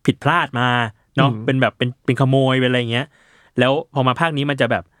ำผิดพลาดมาเนาะเป็นแบบเป็นขโมยเป็นอะไรเงี้ยแล้วพอมาภาคนี้มันจะ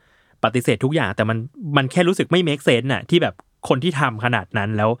แบบปฏิเสธทุกอย่างแต่มันแค่รู้สึกไม่เมคเซนส์น่ะที่แบบคนที่ทำขนาดนั้น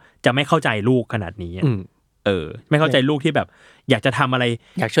แล้วจะไม่เข้าใจลูกขนาดนี้ไม่เข้าใจลูกที่แบบอยากจะทำอะไร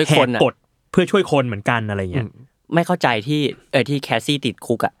อยากช่วยคนกดเพื่อช่วยคนเหมือนกันอะไรเงี้ยไม่เข้าใจที่แคสซี่ติด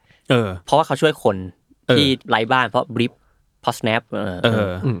คุกอ่ะเพราะว่าเขาช่วยคนที่ไร้บ้านเพราะบลิปเพราะสแนป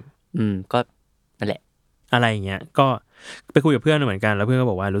ก็นั่นแหละอะไรเงี้ยก็ไปคุยกับเพื่อนเหมือนกันแล้วเพื่อนก็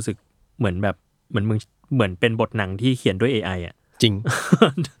บอกว่ารู้สึกเหมือนแบบเหมือนมึงเหมือนเป็นบทหนังที่เขียนด้วย AI อ่ะจริง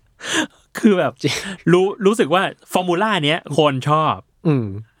คือแบบรู้สึกว่าฟอร์มูล่าเนี้ยคนชอบ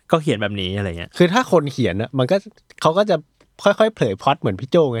ก็เขียนแบบนี้อะไรเงี้ยคือถ้าคนเขียนอ่ะมันก็เขาก็จะค่อยๆเผยพล็อตเหมือนพี่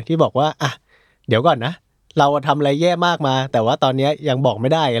โจไงที่บอกว่าอ่ะเดี๋ยวก่อนนะเราทำอะไรแย่มากมาแต่ว่าตอนนี้ยังบอกไม่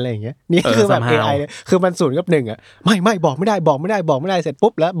ได้อะไรอย่างเงี้ยนี่คือแบบ AI คือมัน0 กับ 1อ่ะไม่บอกไม่ได้เสร็จ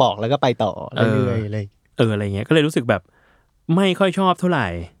ปุ๊บแล้วบอกแล้วก็ไปต่อเรื่อยๆเลยอะไรเงี้ยก็เลยรู้สึกแบบไม่ค่อยชอบเท่าไหร่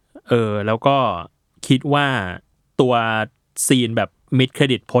แล้วก็คิดว่าตัวซีนแบบมิดเคร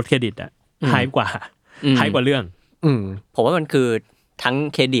ดิตโพสเครดิตอ่ะไฮกว่าเรื่องผมว่ามันคือทั้ง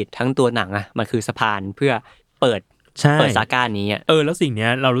เครดิตทั้งตัวหนังอ่ะมันคือสะพานเพื่อเปิดซาก้านี้อ่ะแล้วสิ่งเนี้ย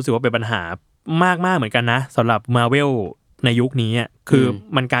เรารู้สึกว่าเป็นปัญหามากเหมือนกันนะสำหรับ Marvel ในยุคนี้อ่ะคือ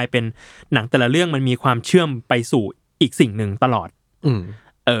มันกลายเป็นหนังแต่ละเรื่องมันมีความเชื่อมไปสู่อีกสิ่งหนึ่งตลอด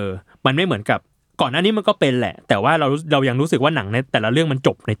มันไม่เหมือนกับก่อนหน้านี้มันก็เป็นแหละแต่ว่าเรายังรู้สึกว่าหนังในแต่ละเรื่องมันจ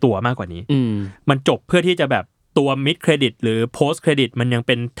บในตัวมากกว่านี้มันจบเพื่อที่จะแบบตัว mid credit หรือ post credit มันยังเ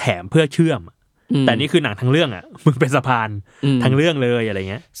ป็นแถมเพื่อเชื่อมแต่นี่คือหนังทั้งเรื่องอ่ะมึงเป็นสะพานทั้งเรื่องเลยอะไร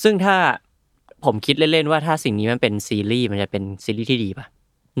เงี้ยซึ่งถ้าผมคิดเล่นๆว่าถ้าสิ่งนี้มันเป็นซีรีส์มันจะเป็นซีรีส์ที่ดีป่ะ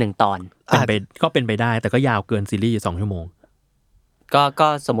 1ตอนเป็นไปได้แต่ก็ยาวเกินซีรีส์2ชั่วโมงก็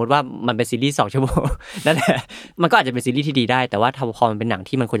สมมุติว่ามันเป็นซีรีส์2ชั่วโมงนั่นแหละมันก็อาจจะเป็นซีรีส์ที่ดีได้แต่ว่าพอมันเป็นหนัง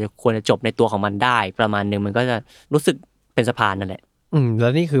ที่มันควรจะจบในตัวของมันได้ประมาณนึงมันก็จะรู้สึกเป็นสะพานนั่นแหละแล้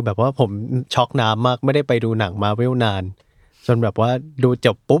วนี่คือแบบว่าผมช็อกน้ำมากไม่ได้ไปดูหนังมาเวลนานจนแบบว่าดูจ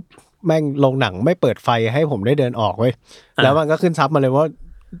บปุ๊บแม่งลงหนังไม่เปิดไฟให้ผมได้เดินออกเว้ยแล้วมันก็ขึ้นซับมาเลยว่า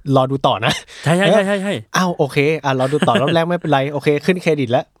รอดูต่อนะใช่อ้าวโอเครอดูต่อรอบแรกไม่เป็นไรโอเคขึ้นเครดิต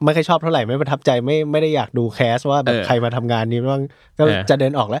แล้วไม่ค่อยชอบเท่าไหร่ไม่ประทับใจไม่ได้อยากดูแคสว่าแบบใครมาทำงานนี้บ้างก็จะเดิ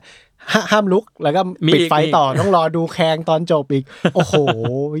นออกแล้วห้ามลุกแล้วก็ปิดไฟต่อต้องรอดูแคงตอนจบอีกโอ้โห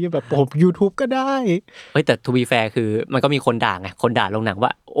แบบผม YouTube ก็ได้เฮ้ยแต่ to be fair คือมันก็มีคนด่าไงคนด่าลงหนังว่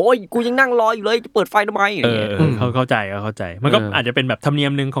าโอ้ยกูยังนั่งรออยู่เลยเปิดไฟทำไมเข้าใจมันก็อาจจะเป็นแบบธรรมเนีย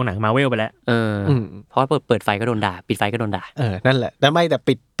มนึงของหนัง Marvel ไปแล้วเพราะว่าเปิดไฟก็โดนด่าปิดไฟก็โดนด่านั่นแหละแต่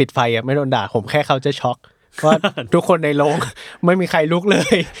ปิดไฟอ่ะไม่โดนด่าผมแค่เขาจะช็อกว่าทุกคนในโรงไม่มีใครลุกเล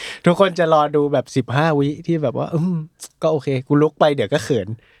ยทุกคนจะรอดูแบบ15วิที่แบบว่าก็โอเคกูลุกไปเดี๋ยวก็เขิน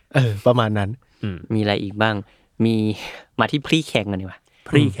ประมาณนั้นมีอะไรอีกบ้างมีมาที่พรีแข่งกันดีกว่า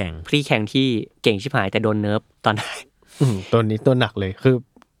พรีแข่งที่เก่งชิบหายแต่โดนเนิร์ฟตอนนั้นตัวนี้ตัวหนักเลยคือ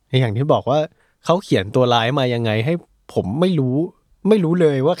อย่างที่บอกว่าเขาเขียนตัวร้ายมายังไงให้ผมไม่รู้เล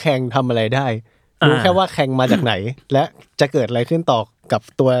ยว่าแข่งทำอะไรได้รู้แค่ว่าแข่งมาจากไหนและจะเกิดอะไรขึ้นต่อกับ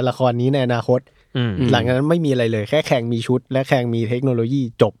ตัวละครนี้ในอนาคตหลังจากนั้นไม่มีอะไรเลยแค่แข่งมีชุดและแข่งมีเทคโนโลยี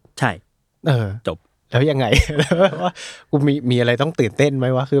จบใช่จบแล้วยังไงว่ากูมีอะไรต้องตื่นเต้นไหม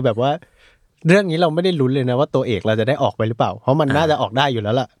วะคือแบบว่าเรื่องนี้เราไม่ได้ลุ้นเลยนะว่าตัวเอกเราจะได้ออกไปหรือเปล่าเพราะมันน่าจะออกได้อยู่แ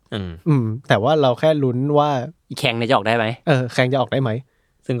ล้วล่ะแต่ว่าเราแค่ลุ้นว่าแข่งจะออกได้ไหมแข่งจะออกได้ไหม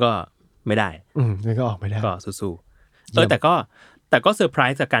ซึ่งก็ไม่ได้ซึ่งก็ออกไม่ได้ก็สู้ๆแต่ก็เซอร์ไพร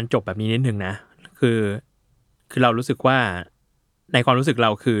ส์กับการจบแบบนี้นิดนึงนะคือเรารู้สึกว่าในความรู้สึกเรา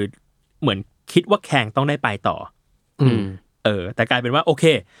คือเหมือนคิดว่าแข่งต้องได้ไปต่อแต่กลายเป็นว่าโอเค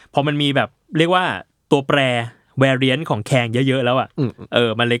พอมันมีแบบเรียกว่าตัวแปร variant ของแข่งเยอะๆแล้วอ่ะ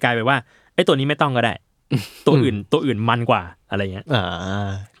มันเลยกลายเป็นว่าไอ้ตัวนี้ไม่ต้องก็ได้ตัวอื่นมันกว่าอะไรเงี้ย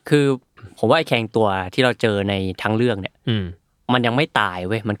คือผมว่าไอ้แข่งตัวที่เราเจอในทั้งเรื่องเนี่ยมันยังไม่ตาย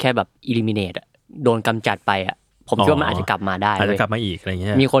เว้ยมันแค่แบบ eliminate อ่ะโดนกำจัดไปอ่ะผมคิดว่ามันอาจจะกลับมาได้อาจจะกลับมาอีกอะไรเงี้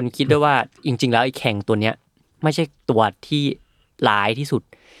ยมีคนคิดด้วยว่าจริงๆแล้วไอ้แข่งตัวเนี้ยไม่ใช่ตัวที่ร้ายที่สุด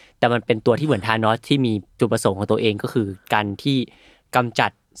แต่มันเป็นตัวที่เหมือนธานอสที่มีจุดประสงค์ของตัวเองก็คือการที่กำจั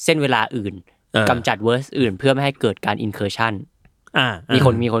ดเส้นเวลาอื่นกำจัดเวิร์สอื่นเพื่อไม่ให้เกิดการอินเคอร์ชั่นมี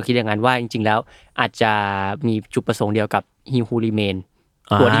คนคิดอย่างนั้นว่าจริงๆแล้วอาจจะมีจุดประสงค์เดียวกับฮิวฮูริเมน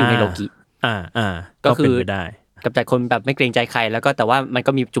ตัวที่อยู่ในโลกิก็คือกำจัดคนแบบไม่เกรงใจใครแล้วก็แต่ว่ามัน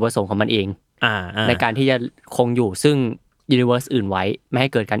ก็มีจุดประสงค์ของมันเองในการที่จะคงอยู่ซึ่งยูนิเวอร์สอื่นไว้ไม่ให้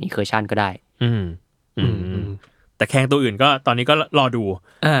เกิดการอินเคอร์ชั่นก็ได้แต่แข่งตัวอื่นก็ตอนนี้ก็รอดู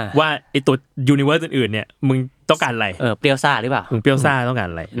ว่าไอตัวยูนิเวอร์สอื่นๆเนี่ยมึงต้องการอะไรเปรี้ยวซ่าหรือเปล่ามึงเปรี้ยวซ่าต้องการ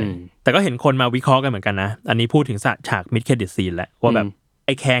อะไรแต่ก็เห็นคนมาวิเคราะห์กันเหมือนกันนะอันนี้พูดถึงฉากมิดเครดิตซีนแล้วว่าแบบไอ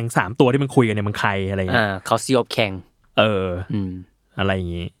แข่ง3ตัวที่มันคุยกันเนี่ยมันใครอะไรเงี้ยเขาซีออฟแข่งอะไรอย่า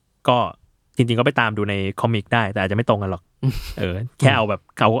งงี้ก็จริงๆก็ไปตามดูในคอมิกได้แต่อาจจะไม่ตรงกันหรอกแค่เอาแบบ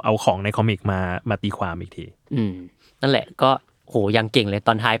เอาของในคอมิกมาตีความอีกทีนั่นแหละก็โหยังเก่งเลยต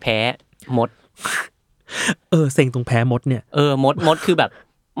อนท้ายแพ้มดเซ็งตรงแพ้มดเนี่ยมดคือแบบ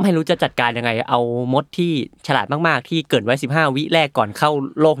ไม่รู้จะจัดการยังไงเอามดที่ฉลาดมากๆที่เกิดไว้15วิแรกก่อนเข้า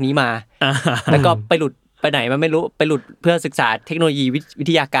โลกนี้มาแล้วก็ไปหลุดไปไหนมันไม่รู้ไปหลุดเพื่อศึกษาเทคโนโลยีวิ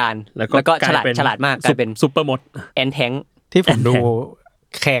ทยาการแล้วก็ฉลาดมากกลายเป็นซุปเปอร์มดแอนแทงที่ผมดู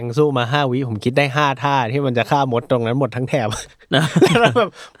แข่งสู้มา5วิผมคิดได้5ท่าที่มันจะฆ่ามดตรงนั้นหมดทั้งแถบแล้วแบบ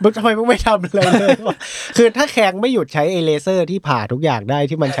ทำไมมึงไม่ทำอะไรเลยคือถ้าแข่งไม่หยุดใช้ไอเลเซอร์ที่ผ่าทุกอย่างได้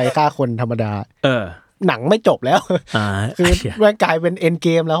ที่มันใช้ฆ่าคนธรรมดาหนังไม่จบแล้วคือมันกลายเป็นเอ็นเก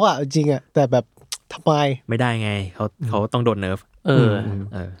มแล้วอ่ะจริงอ่ะแต่แบบทำไมไม่ได้ไงเขาต้องโดนเนิร์ฟ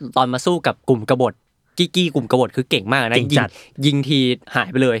ตอนมาสู้กับกลุ่มกบฏกี้กลุ่มกบฏคือเก่งมากนะยิงทีหาย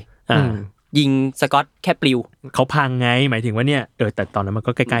ไปเลยยิงสกอตแค่ปลิวเขาพังไงหมายถึงว่าเนี่ยแต่ตอนนั้นมัน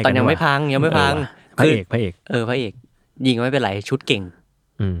ก็ใกล้ๆกันตอนยังไม่พังพระเอกพระเอกยิงไม่เป็นไรชุดเก่ง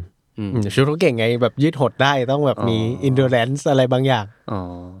ชุดเขาเก่งไงแบบยืดหดได้ต้องแบบมี endurance อะไรบางอย่าง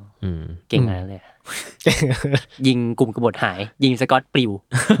เก่งอะไรเลยยิงกลุ่มกบฏหายยิงสกอตปลิว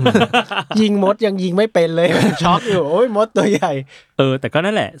ยิงมดยังยิงไม่เป็นเลยช็อกอยู่โอ้ยมดตัวใหญ่แต่ก็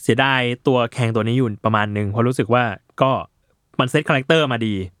นั่นแหละเสียดายตัวแข่งตัวนี้อยู่ประมาณนึงเพราะรู้สึกว่าก็มันเซตคาแรคเตอร์มา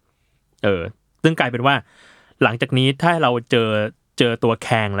ดีซึ่งกลายเป็นว่าหลังจากนี้ถ้าเราเจอตัวแ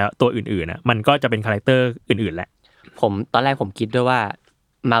ข่งแล้วตัวอื่นๆนะมันก็จะเป็นคาแรคเตอร์อื่นๆแหละตอนแรกผมคิดด้วยว่า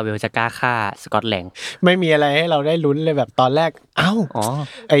มาเวลจะกล้าฆ่าสกอตแลงไม่มีอะไรให้เราได้ลุ้นเลยแบบตอนแรก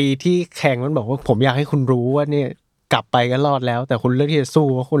ไอ้ที่แข่งมันบอกว่าผมอยากให้คุณรู้ว่าเนี่ย กลับไปก็รอดแล้วแต่คุณเลือกที่จะสู้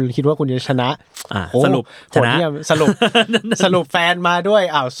ว่าคุณคิดว่าคุณจะชนะสรุปชนะสรุปแฟนมาด้วย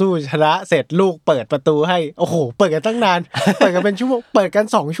สู้ชนะเสร็จลูกเปิดประตูให้โอ้โหเปิดกันตั้งนาน เปิดกันเป็นชั่วโมงเปิดกัน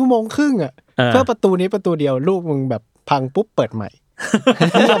2 ชั่วโมงครึ่งอ่ะเพื่อประตูนี้ประตูเดียวลูกมึงแบบพังปุ๊บเปิดใหม่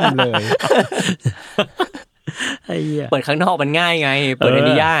เยี่ยมเลยเปิดข้างนอกมันง่ายไงเปิดใน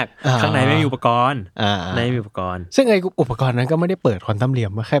นี้ยากข้างในไม่มีอุปกรณ์ไม่มีอุปกรณ์ซึ่งไอ้อุปกรณ์นั้นก็ไม่ได้เปิดควอนตัมเรีย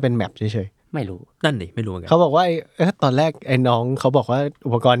มมาแค่เป็นแมปเฉยๆไม่รู้นั่นดิไม่รู้เหมือนกันเขาบอกว่าตอนแรกไอ้น้องเขาบอกว่า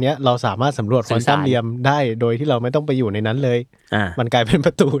อุปกรณ์เนี้ยเราสามารถสำรวจควอนตัมเรียมได้โดยที่เราไม่ต้องไปอยู่ในนั้นเลยมันกลายเป็นป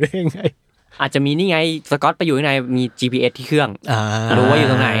ระตูได้ยังไงอาจจะมีนี่ไงสกอตไปอยู่ข้างในมี GPS ที่เครื่องรู้ว่าอยู่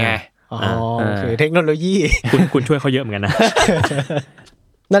ตรงไหนไงโอเคเทคโนโลยีคุณช่วยเขาเยอะเหมือนกันนะ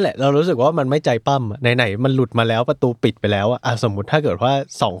นั่นแหละเรารู้สึกว่ามันไม่ใจปั้มไหนๆมันหลุดมาแล้วประตูปิดไปแล้วสมมุติถ้าเกิดว่า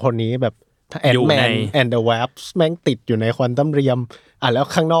2คนนี้แบบแอนด์แมนแอนด์เดอะแวปส์แม่งติดอยู่ในควอนตัมเรียมแล้ว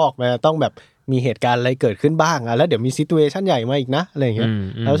ข้างนอกมันต้องแบบมีเหตุการณ์อะไรเกิดขึ้นบ้างแล้วเดี๋ยวมีซิทูเอชั่นใหญ่มาอีกนะอะไรอย่างเงี้ย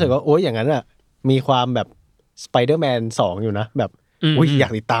เรารู้สึกว่าโอ๊ยอย่างนั้นมีความแบบสไปเดอร์แมน2อยู่นะแบบอุ๊ยอยา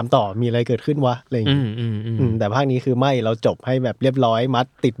กติดตามต่อมีอะไรเกิดขึ้นวะอะไรอย่างเงี้ยแต่ภาคนี้คือไม่เราจบให้แบบเรียบร้อยมัด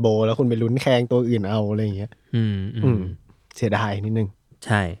ติดโบแล้วคุณไปลุ้นแข่งตัวอื่นเอาอะไรอย่างเงี้ยเสียดายนิดนึงใ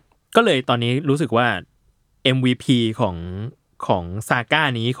ช่ก็เลยตอนนี้รู้สึกว่า MVP ของซาก้า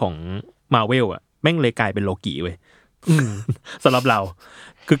นี้ของ Marvel แม่งเลยกลายเป็นโลกิเว้ยสำหรับเรา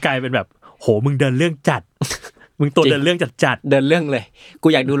คือกลายเป็นแบบโหมึงเดินเรื่องจัดมึงตัวเดินเรื่องจัดเดินเรื่องเลยกู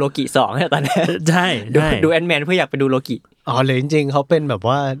อยากดูโลกิ2เนี่ยตอนนี้ใช่ดูแอนด์แมนเพื่ออยากไปดูโลกิเลยจริงๆเขาเป็นแบบ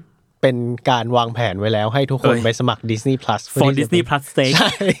ว่าเป็นการวางแผนไว้แล้วให้ทุกคนไปสมัคร Disney Plus for Disney Plus stake ใ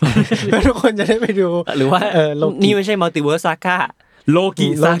ช่ทุกคนจะได้ไปดูหรือว่านี่ไม่ใช่ Multiverse Saga โลกิ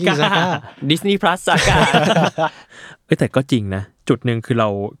ซาก้า Disney Plus Saga แต่ก็จริงนะจุดนึงคือเรา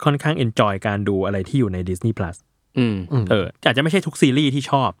ค่อนข้าง enjoy การดูอะไรที่อยู่ใน Disney Plus อาจจะไม่ใช่ทุกซีรีส์ที่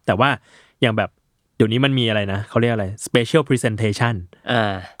ชอบแต่ว่าอย่างแบบเดี๋ยวนี้มันมีอะไรนะเขาเรียกอะไร special presentation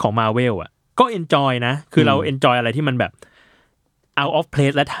ของ Marvel ก็ enjoy นะคือเรา enjoy อะไรที่มันแบบ out of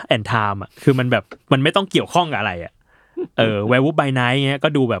place และ and time คือมันแบบมันไม่ต้องเกี่ยวข้องกับอะไรWerewolf by Night เงี้ยก็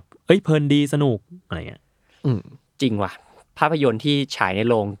ดูแบบเพลินดีสนุกอะไรเงี้ยจริงว่ะภาพยนตร์ที่ฉายใน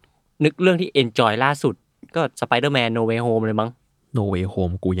โรงนึกเรื่องที่ enjoy ล่าสุดก็ Spider-Man No Way Home เลยมั้ง No Way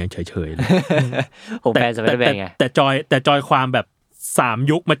Home กูยังเฉยๆเลยผมแฟน Spider-Man ไงแต่จอยความแบบ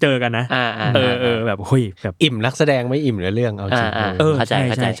3ยุคมาเจอกันนะแบบเฮ้ยแบบอิ่มนักแสดงไม่อิ่มเรื่องเอาจริงเข้าใจ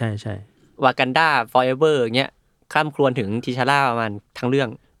ใช่Wakanda Forever เงี้ยข้ามครวญถึงทิชาร่าประมาณทั้งเรื่อง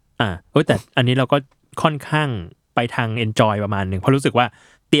แต่อันนี้เราก็ค่อนข้างไปทาง enjoy ประมาณนึงเพราะรู้สึกว่า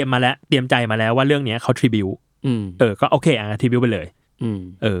เตรียมใจมาแล้วว่าเรื่องนี้เขาทริบิวก็โอเคทริบิวไปเลย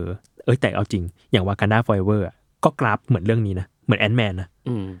แต่เอาจริงอย่าง Wakanda Forever ก็กราฟเหมือนเรื่องนี้นะเหมือนแอนท์แมนนะ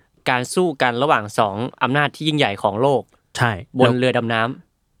การสู้กันระหว่าง2อำนาจที่ยิ่งใหญ่ของโลกใช่บนเรือดำน้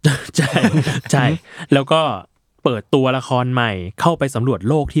ำใช่แล้วก็เปิดตัวละครใหม่เข้าไปสำรวจ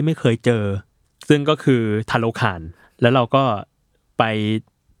โลกที่ไม่เคยเจอซึ่งก็คือทาโลคานแล้วเราก็ไป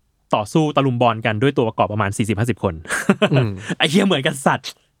ต่อสู้ตะลุมบอลกันด้วยตัวประกอบประมาณ 40-50 คนไอ้เหี้ยเหมือนกันสัต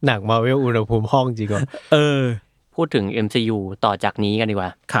ว์หนัง Marvel อุณหภูมิห้องจริงอ่ะพูดถึง MCU ต่อจากนี้กันดีกว่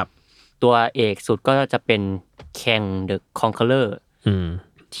าครับตัวเอกสุดก็จะเป็น Kang the Conqueror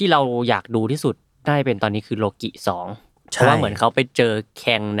ที่เราอยากดูที่สุดได้เป็นตอนนี้คือโลกิ2เพราะว่าเหมือนเขาไปเจอแค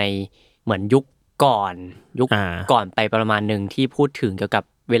งในเหมือนยุคก่อนไปประมาณนึงที่พูดถึงเกี่ยวกับ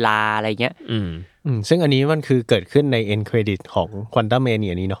เวลาอะไรเงี้ยซึ่งอันนี้มันคือเกิดขึ้นใน end credit ของ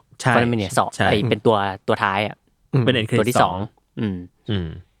Quantumania นี้เนาะ Quantumania 2ไอ้เป็นตัวท้ายเป็น end credit ตัวที่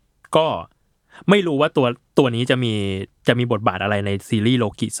2ก็ไม่รู้ว่าตัวนี้จะมีบทบาทอะไรในซีรีส์โล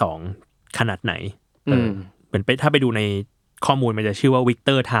กิ2ขนาดไหนเหมือนถ้าไปดูในข้อมูลมันจะชื่อว่าวิกเต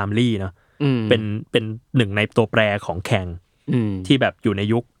อร์ไทม์ลีเนาะเป็นหนึ่งในตัวแปรของแคงที่แบบอยู่ใน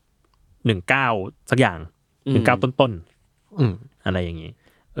ยุค19สักอย่าง19ต้นๆอะไรอย่างงี้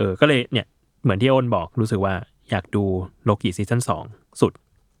ก็เลยเนี่ยเหมือนที่อ้นบอกรู้สึกว่าอยากดูโลกิซีซั่น2สุด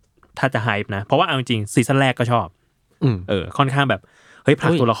ถ้าจะไฮป์นะเพราะว่าเอาจริงซีซั่นแรกก็ชอบค่อนข้างแบบเฮ้ยผลั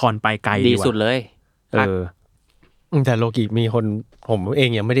กตัวละครไปไกลดีสุดเลยแต่โลกิมีคนผมเอง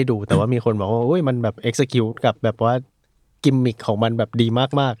ยังไม่ได้ดูแต่ว่ามีคนบอกว่าโอ้ยมันแบบ execute กับแบบว่ากิมมิคของมันแบบดีม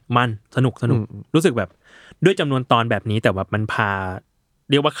ากๆมันสนุกรู้สึกแบบด้วยจำนวนตอนแบบนี้แต่แบบมันพา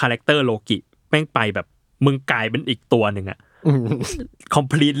เรียกว่าคาแรคเตอร์โลกิแม่งไปแบบมึงกลายเป็นอีกตัวหนึ่ง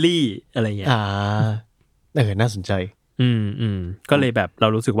completely อะไรเงี้ยน่าสนใจก็เลยแบบเรา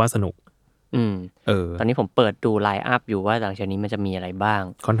รู้สึกว่าสนุกตอนนี้ผมเปิดดูไลน์อัพอยู่ว่าหลังจากนี้มันจะมีอะไรบ้าง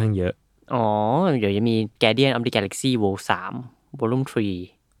ค่อนข้างเยอะเดี๋ยวจะมี Guardian of the Galaxy Vol 3 Volume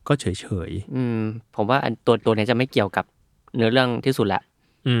 3ก็เฉยๆผมว่าตัวนี้จะไม่เกี่ยวกับเนื้อเรื่องที่สุดละ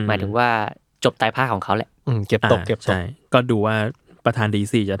หมายถึงว่าจบไตรภาคของเขาแหละเก็บตกใช่ก็ดูว่า ประธาน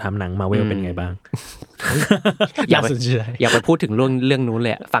DC จะทำหนัง Marvel เป็นไงบ้าง อยากไปพูดถึงเรื่องนู้นเล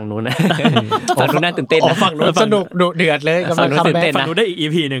ยฝั่งนู้นนะฝั่งนู้นน่าตื่นเต้นนะฝั่งนู้นสนุกดุเดือดเลยกำลังคัมแบ็ค ฝั่งนู้นได้อีก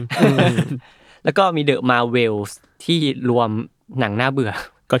EP นึงแล้วก็มี The Marvels ที่รวมหนังน่าเบื่อ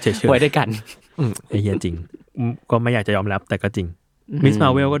ก็เฉยๆไว้ด้วยกันไอ้เหี้ยจริงก็ไม่อยากจะยอมรับแต่ก็จริง Miss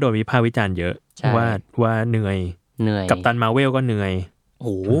Marvel ก็โดนวิพากษ์วิจารณ์เยอะว่าเหนื่อยกัปตัน Marvel ก็เหนื่อยโอ้โ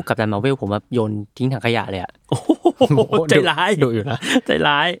หกัปตัน Marvel ผมว่าโยนทิ้งถังขยะเลยอ่ะใจร้ายดุอยู่นะใจ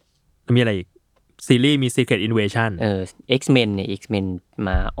ร้ายมีอะไรอีกซีรีส์มี Secret Invasion X-Men เนี่ย X-Men ม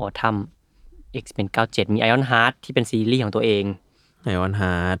า Autumn X-Men 97มี Iron Heart ที่เป็นซีรีส์ของตัวเอง Iron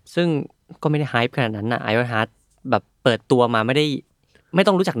Heart ซึ่งก็ไม่ได้ไฮป์ขนาดนั้นน่ะ Iron Heart แบบเปิดตัวมาไม่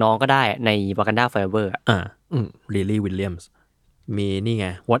ต้องรู้จักน้องก็ได้ใน Wakanda Forever Lily Williams มีนี่ไง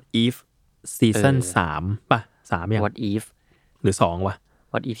What If Season 3ป่ะ3ยัง What If หรือ2วะ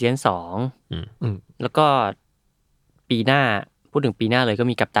What If Season 2แล้วก็ปีหน้าพูดถึงปีหน้าเลยก็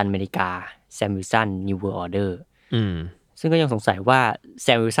มีกัปตันอเมริกาแซมวิลสัน New World Order ซึ่งก็ยังสงสัยว่าแซ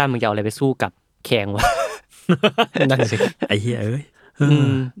มวิลสันมึงจะเอาอะไรไปสู้กับแคงวะ นั่นสิไอ้เหี้ยเอ้ย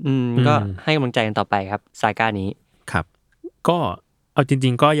ก็ให้กำลังใจกันต่อไปครับซาก้านี้ครับก็เอาจริ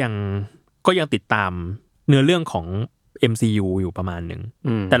งๆก็ยังติดตามเนื้อเรื่องของ MCU อยู่ประมาณนึง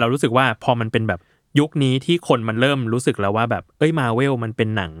แต่เรารู้สึกว่าพอมันเป็นแบบยุคนี้ที่คนมันเริ่มรู้สึกแล้วว่าแบบMarvel มันเป็น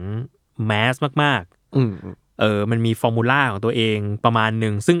หนังแมสมากๆมันมีฟอร์มูล่าของตัวเองประมาณนึ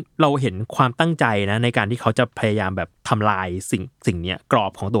งซึ่งเราเห็นความตั้งใจนะในการที่เขาจะพยายามแบบทำลายสิ่งเนี้ยกรอ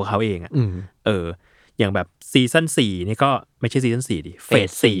บของตัวเขาเองอ่ะอย่างแบบซีซั่น4นี่ก็ไม่ใช่ซีซั่น4ดิเฟส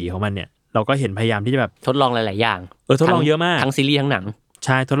4ของมันเนี่ยเราก็เห็นพยายามที่จะแบบทดลองหลายๆอย่างทดลองเยอะมากทั้งซีรีส์ทั้งหนังใ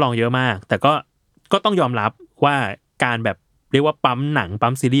ช่ทดลองเยอะมากแต่ก็ต้องยอมรับว่าการแบบเรียกว่าปั๊มหนัง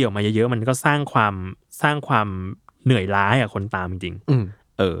ปั๊มซีรีส์ออกมาเยอะๆมันก็สร้างความเหนื่อยล้าให้กับคนตามจริง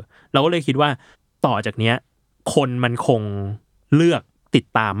ๆเราก็เลยคิดว่าต่อจากเนี้ยคนมันคงเลือกติด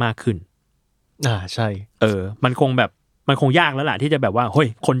ตามมากขึ้นใช่มันคงยากแล้วล่ะที่จะแบบว่าเฮ้ย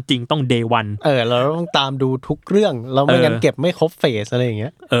คนจริงต้อง day 1เราต้องตามดูทุกเรื่องเราไม่งั้นเก็บไม่ครบเฟสอะไรอย่างเงี้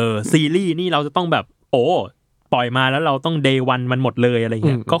ยซีรีส์นี่เราจะต้องแบบปล่อยมาแล้วเราต้อง day 1มันหมดเลยอะไรเ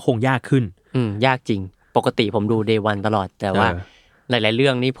งี้ยก็คงยากขึ้นยากจริงปกติผมดู day 1ตลอดแต่ว่าหลายๆเรื่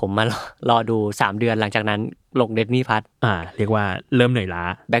องนี่ผมมารอดู3เดือนหลังจากนั้นลง Disney Plus เรียกว่าเริ่มเหนื่อยล้า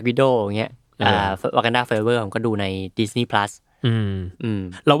Black Widow อย่างเงี้ยWakanda Forever ผมก็ดูใน Disney Plus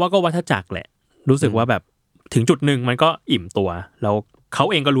เราว่าก็วัฏจักรแหละรู้สึกว่าแบบถึงจุดนึงมันก็อิ่มตัวแล้วเขา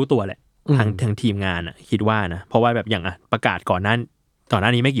เองก็รู้ตัวแหละทางทีมงานคิดว่านะเพราะว่าแบบอย่างประกาศก่อนหน้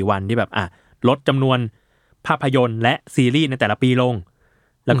านี้ไม่กี่วันที่แบบลดจำนวนภาพยนตร์และซีรีส์ในแต่ละปีลง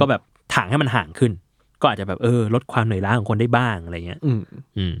แล้วก็แบบถ่างให้มันห่างขึ้นก็อาจจะแบบลดความเหนื่อยล้าของคนได้บ้างอะไรเงี้ย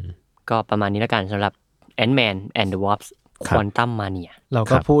ก็ประมาณนี้ละกันสำหรับ Ant-Man and the Wasp Quantumania เรา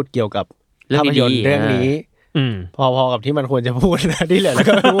ก็พูดเกี่ยวกับภาพยนตร์เรื่องนี้พอๆกับที่มันควรจะพูดนะที่เหลือแล้ว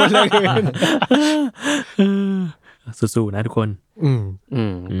ก็พูดเรื่องอื่นสู้ๆนะทุกคน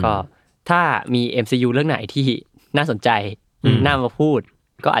ก็ถ้ามี MCU เรื่องไหนที่น่าสนใจน่ามาพูด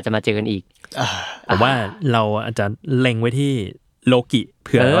ก็อาจจะมาเจอกันอีกผมว่าเราอาจจะเล็งไว้ที่โลกิเ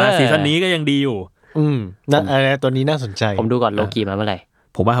ผื่อว่าซีซั่นนี้ก็ยังดีอยู่อะไรตัวนี้น่าสนใจผมดูก่อนโลกิมาเมื่อไหร่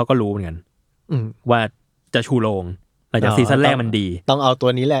ผมว่าเขาก็รู้เหมือนกันว่าจะชูโรงหลังจากซีซั่นแรกมันดีต้องเอาตัว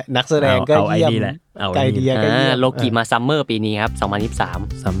นี้แหละนักแสดงก็เยี่ยมไอเดียก็เยี่ยมโลกิมาซัมเมอร์ปีนี้ครับ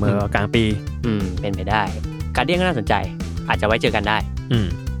2023ซัมเมอร์กลางปีเป็นไปได้การ์เดียนก็น่าสนใจอาจจะไว้เจอกันได้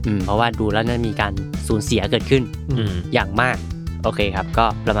เพราะว่าดูแล้วน่ามีการสูญเสียเกิดขึ้นอย่างมากโอเคครับก็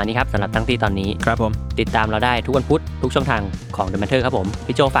ประมาณนี้ครับสำหรับตั้งที่ตอนนี้ครับผมติดตามเราได้ทุกวันพุธทุกช่องทางของ The Matter ครับผม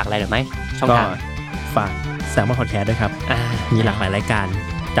พี่โจฝากอะไรหรือไม่ช่องทางฝากแซมมอนพอดแคสต์ด้วยครับมีหลากหลายรายการ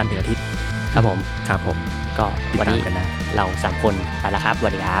จันทร์ถึงอาทิตย์ครับผมครับผมก็วันนี้เรา3คนไปแล้วครับสวั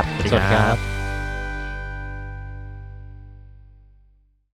สดีครับสวัสดีครับ